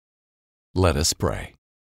Let us pray.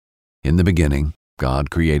 In the beginning, God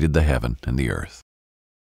created the heaven and the earth.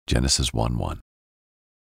 Genesis 1:1.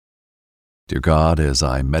 Dear God, as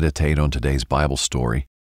I meditate on today's Bible story,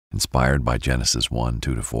 inspired by Genesis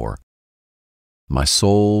 1:2-4, my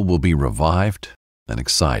soul will be revived and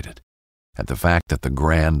excited at the fact that the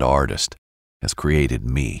grand artist has created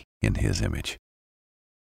me in His image.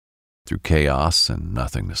 Through chaos and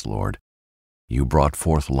nothingness, Lord, You brought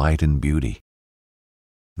forth light and beauty.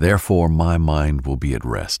 Therefore, my mind will be at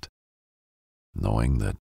rest, knowing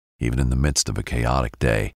that even in the midst of a chaotic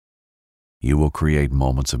day, You will create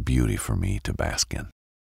moments of beauty for me to bask in.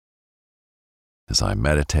 As I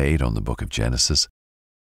meditate on the book of Genesis,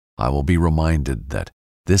 I will be reminded that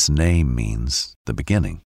this name means the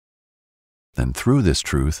beginning. And through this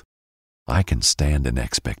truth, I can stand in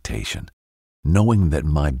expectation, knowing that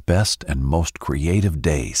my best and most creative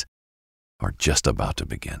days are just about to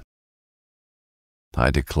begin. I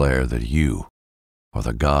declare that You are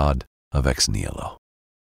the God of ex nihilo,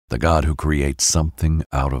 the God who creates something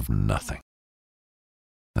out of nothing.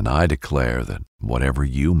 And I declare that whatever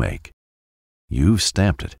You make, You've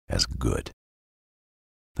stamped it as good.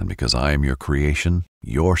 And because I am Your creation,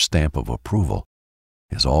 Your stamp of approval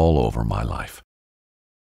is all over my life.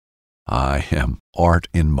 I am art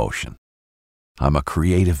in motion. I'm a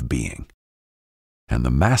creative being, and the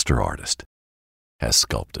master artist has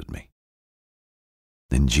sculpted me.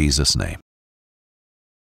 In Jesus' name,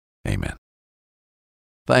 amen.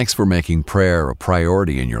 Thanks for making prayer a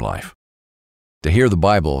priority in your life. To hear the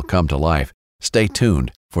Bible come to life, stay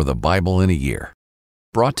tuned for the Bible in a Year.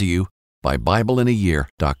 Brought to you by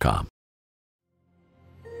BibleInAYear.com.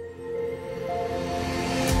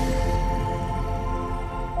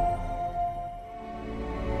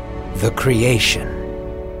 The Creation.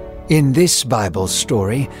 In this Bible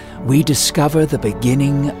story, we discover the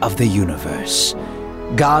beginning of the universe.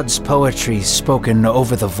 God's poetry spoken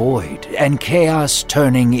over the void, and chaos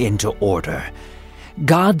turning into order.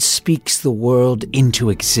 God speaks the world into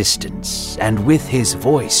existence, and with His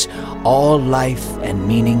voice, all life and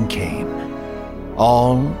meaning came.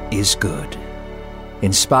 All is good.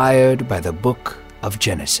 Inspired by the book of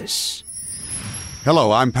Genesis.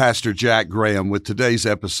 Hello, I'm Pastor Jack Graham with today's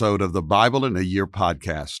episode of the Bible in a Year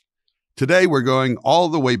podcast. Today we're going all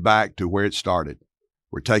the way back to where it started.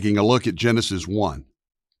 We're taking a look at Genesis 1,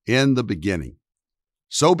 in the beginning.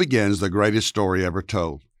 So begins the greatest story ever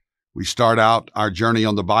told. We start out our journey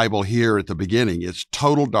on the Bible here at the beginning. It's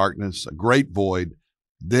total darkness, a great void.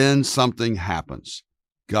 Then something happens.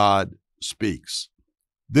 God speaks.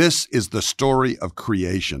 This is the story of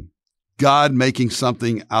creation. God making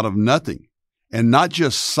something out of nothing. And not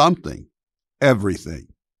just something, everything.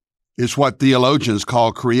 It's what theologians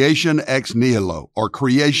call creation ex nihilo, or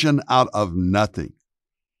creation out of nothing.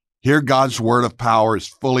 Here God's word of power is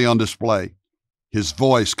fully on display, His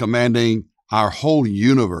voice commanding our whole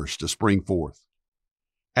universe to spring forth.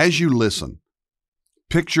 As you listen,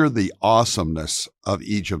 picture the awesomeness of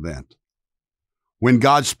each event. When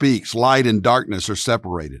God speaks, light and darkness are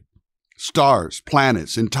separated. Stars,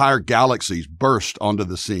 planets, entire galaxies burst onto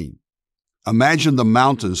the scene. Imagine the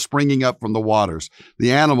mountains springing up from the waters,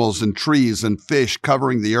 the animals and trees and fish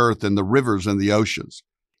covering the earth and the rivers and the oceans.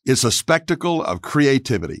 It's a spectacle of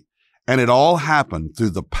creativity, and it all happened through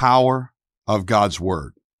the power of God's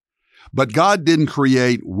Word. But God didn't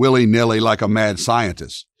create willy-nilly like a mad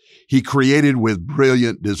scientist. He created with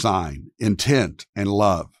brilliant design, intent, and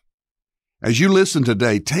love. As you listen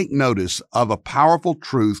today, take notice of a powerful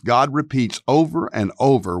truth God repeats over and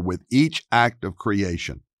over with each act of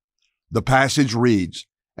creation. The passage reads,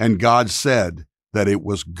 "And God said that it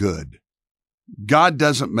was good." God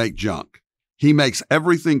doesn't make junk. He makes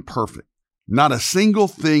everything perfect, not a single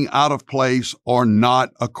thing out of place or not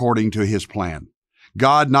according to His plan.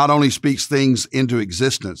 God not only speaks things into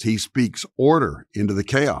existence, He speaks order into the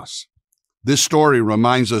chaos. This story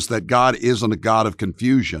reminds us that God isn't a God of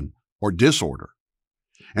confusion or disorder.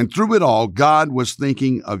 And through it all, God was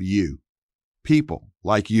thinking of you, people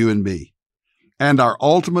like you and me, and our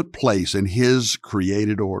ultimate place in His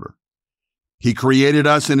created order. He created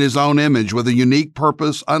us in His own image with a unique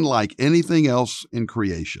purpose unlike anything else in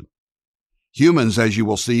creation. Humans, as you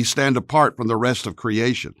will see, stand apart from the rest of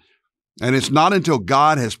creation. And it's not until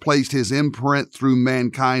God has placed His imprint through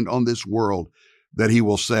mankind on this world that He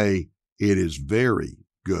will say, "It is very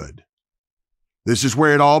good." This is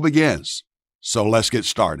where it all begins. So let's get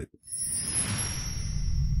started.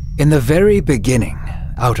 In the very beginning,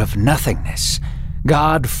 out of nothingness,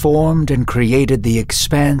 God formed and created the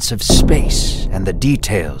expanse of space and the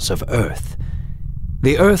details of earth.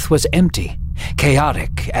 The earth was empty,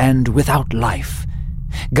 chaotic, and without life.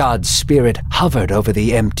 God's Spirit hovered over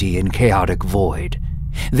the empty and chaotic void.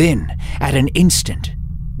 Then, at an instant,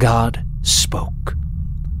 God spoke.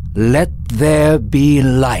 "Let there be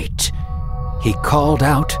light." He called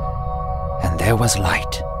out, and there was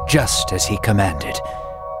light, just as he commanded.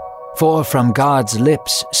 For from God's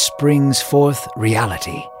lips springs forth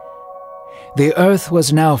reality. The earth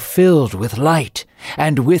was now filled with light,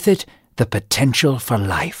 and with it the potential for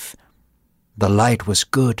life. The light was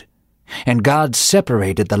good, and God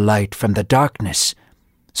separated the light from the darkness.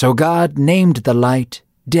 So God named the light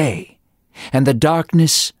day, and the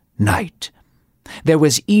darkness night. There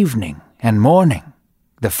was evening and morning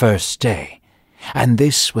the first day, and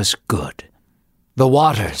this was good. The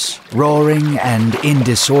waters, roaring and in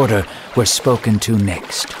disorder, were spoken to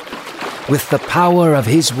next. With the power of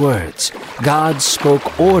his words, God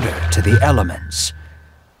spoke order to the elements.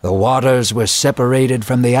 The waters were separated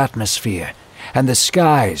from the atmosphere, and the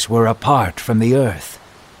skies were apart from the earth.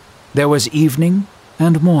 There was evening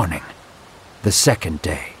and morning, the second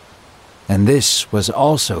day, and this was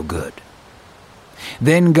also good.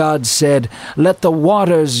 Then God said, "Let the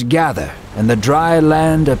waters gather, and the dry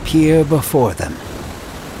land appear before them."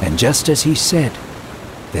 And just as he said,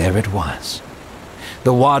 there it was.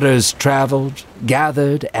 The waters traveled,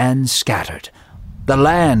 gathered, and scattered. The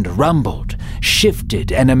land rumbled,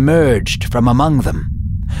 shifted, and emerged from among them,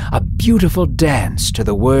 a beautiful dance to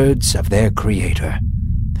the words of their Creator.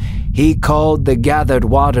 He called the gathered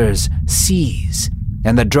waters seas,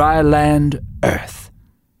 and the dry land earth.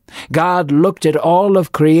 God looked at all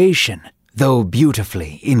of creation, though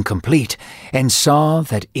beautifully incomplete, and saw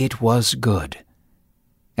that it was good.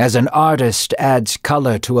 As an artist adds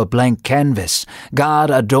color to a blank canvas, God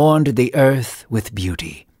adorned the earth with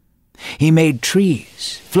beauty. He made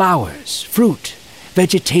trees, flowers, fruit,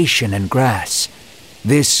 vegetation, and grass.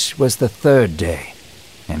 This was the third day,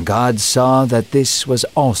 and God saw that this was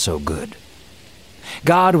also good.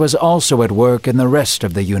 God was also at work in the rest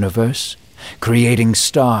of the universe, creating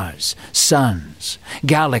stars, suns,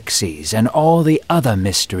 galaxies, and all the other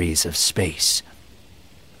mysteries of space.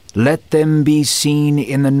 Let them be seen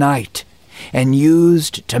in the night, and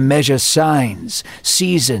used to measure signs,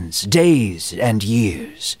 seasons, days, and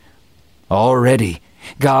years. Already,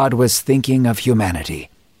 God was thinking of humanity.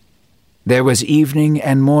 There was evening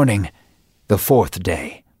and morning, the fourth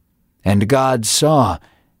day, and God saw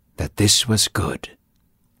that this was good.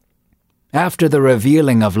 After the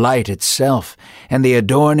revealing of light itself and the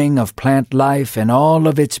adorning of plant life and all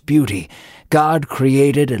of its beauty, God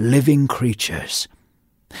created living creatures.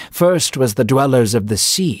 First was the dwellers of the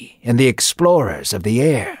sea and the explorers of the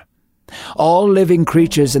air. All living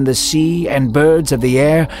creatures in the sea and birds of the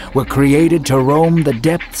air were created to roam the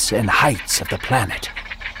depths and heights of the planet.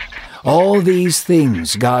 All these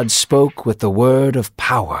things God spoke with the word of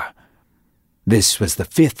power. This was the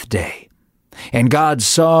fifth day, and God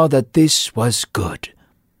saw that this was good.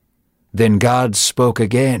 Then God spoke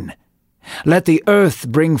again, "Let the earth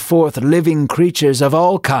bring forth living creatures of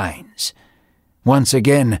all kinds." Once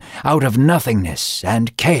again, out of nothingness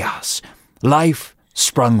and chaos, life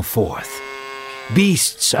sprung forth.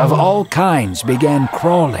 Beasts of all kinds began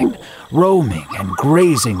crawling, roaming, and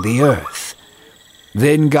grazing the earth.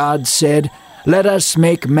 Then God said, "Let us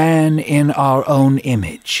make man in our own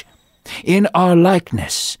image, in our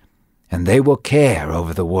likeness, and they will care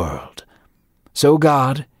over the world." So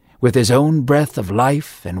God, with his own breath of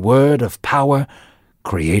life and word of power,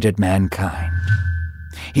 created mankind.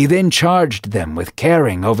 He then charged them with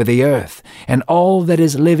caring over the earth and all that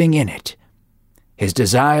is living in it. His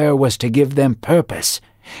desire was to give them purpose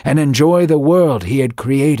and enjoy the world he had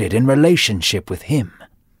created in relationship with him.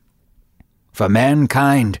 For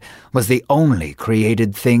mankind was the only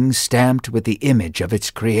created thing stamped with the image of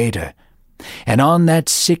its Creator. And on that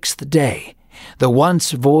sixth day, the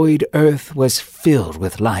once void earth was filled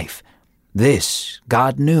with life. This,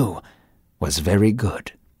 God knew, was very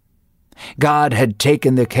good. God had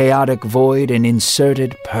taken the chaotic void and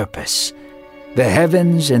inserted purpose. The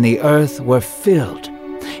heavens and the earth were filled,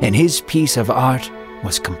 and his piece of art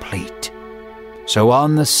was complete. So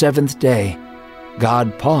on the seventh day,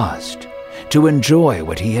 God paused to enjoy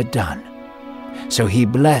what he had done. So he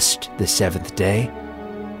blessed the seventh day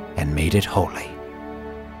and made it holy.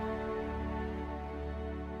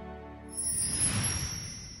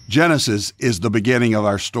 Genesis is the beginning of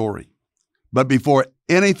our story. But before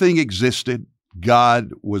anything existed,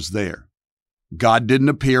 God was there. God didn't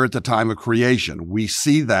appear at the time of creation. We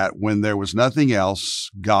see that when there was nothing else,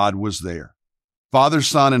 God was there. Father,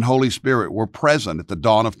 Son, and Holy Spirit were present at the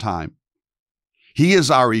dawn of time. He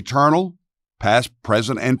is our eternal, past,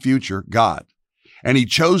 present, and future God. And he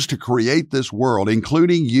chose to create this world,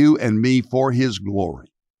 including you and me, for his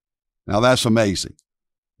glory. Now that's amazing.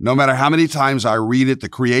 No matter how many times I read it, the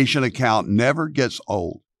creation account never gets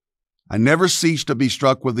old. I never cease to be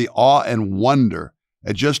struck with the awe and wonder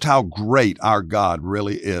at just how great our God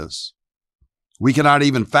really is. We cannot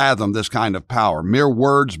even fathom this kind of power, mere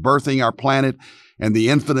words birthing our planet and the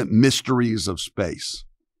infinite mysteries of space.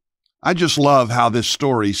 I just love how this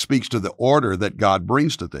story speaks to the order that God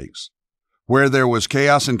brings to things. Where there was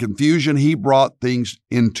chaos and confusion, He brought things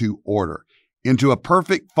into order, into a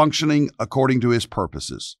perfect functioning according to His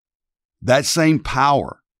purposes. That same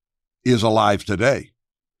power is alive today.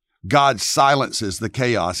 God silences the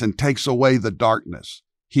chaos and takes away the darkness.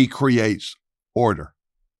 He creates order.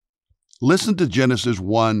 Listen to Genesis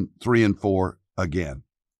 1, 3, and 4 again.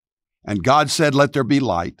 And God said, "Let there be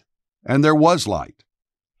light," and there was light.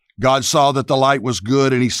 God saw that the light was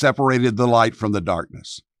good, and He separated the light from the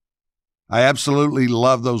darkness. I absolutely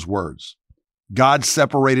love those words. God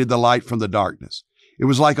separated the light from the darkness. It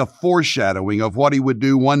was like a foreshadowing of what He would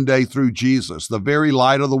do one day through Jesus, the very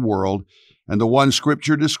light of the world, and the one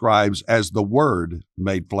Scripture describes as the Word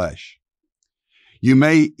made flesh. You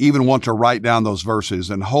may even want to write down those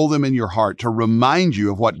verses and hold them in your heart to remind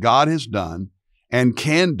you of what God has done and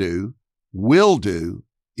can do, will do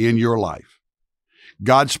in your life.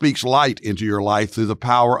 God speaks light into your life through the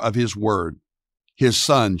power of His Word, His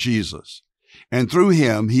Son, Jesus. And through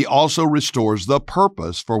Him, He also restores the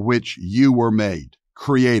purpose for which you were made,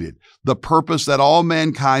 created, the purpose that all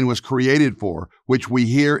mankind was created for, which we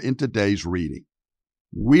hear in today's reading.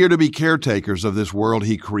 We are to be caretakers of this world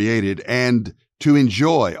He created and to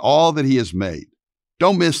enjoy all that He has made.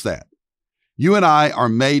 Don't miss that. You and I are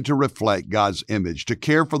made to reflect God's image, to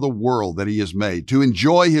care for the world that He has made, to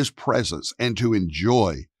enjoy His presence, and to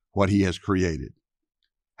enjoy what He has created.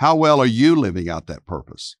 How well are you living out that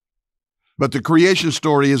purpose? But the creation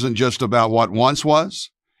story isn't just about what once was.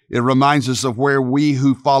 It reminds us of where we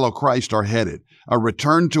who follow Christ are headed, a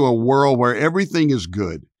return to a world where everything is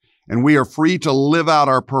good, and we are free to live out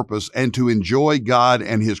our purpose and to enjoy God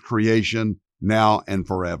and His creation now and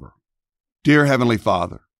forever. Dear Heavenly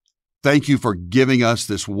Father, thank You for giving us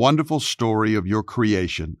this wonderful story of Your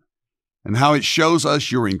creation and how it shows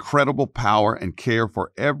us Your incredible power and care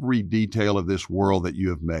for every detail of this world that You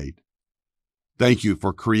have made. Thank You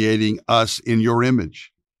for creating us in Your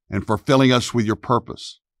image and for filling us with Your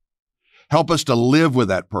purpose. Help us to live with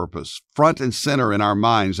that purpose front and center in our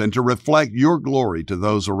minds and to reflect Your glory to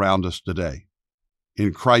those around us today.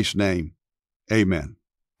 In Christ's name, amen.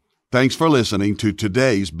 Thanks for listening to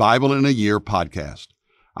today's Bible in a Year podcast.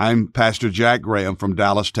 I'm Pastor Jack Graham from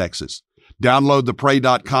Dallas, Texas. Download the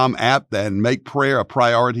Pray.com app and make prayer a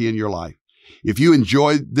priority in your life. If you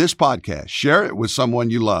enjoyed this podcast, share it with someone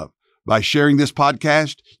you love. By sharing this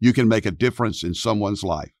podcast, you can make a difference in someone's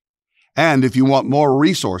life. And if you want more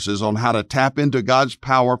resources on how to tap into God's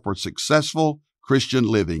power for successful Christian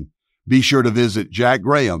living, be sure to visit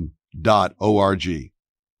jackgraham.org.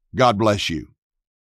 God bless you.